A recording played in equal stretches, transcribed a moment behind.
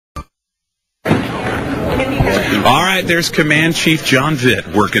All right, there's Command Chief John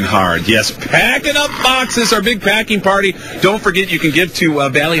Vitt working hard. Yes, packing up boxes, our big packing party. Don't forget you can give to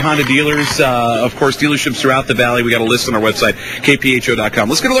Valley Honda dealers, of course, dealerships throughout the Valley. We got a list on our website, kpho.com.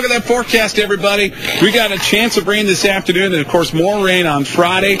 Let's get a look at that forecast, everybody. We got a chance of rain this afternoon, and, of course, more rain on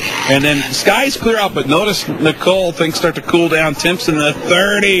Friday. And then skies clear out, but notice, Nicole, things start to cool down. Temps in the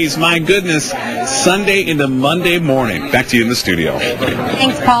 30s. My goodness. Sunday into Monday morning. Back to you in the studio.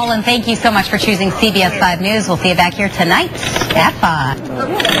 Thanks, Paul, and thank you so much for choosing CBS 5 News. We'll see you back here tonight at 5.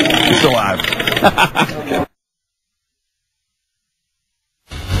 It's alive.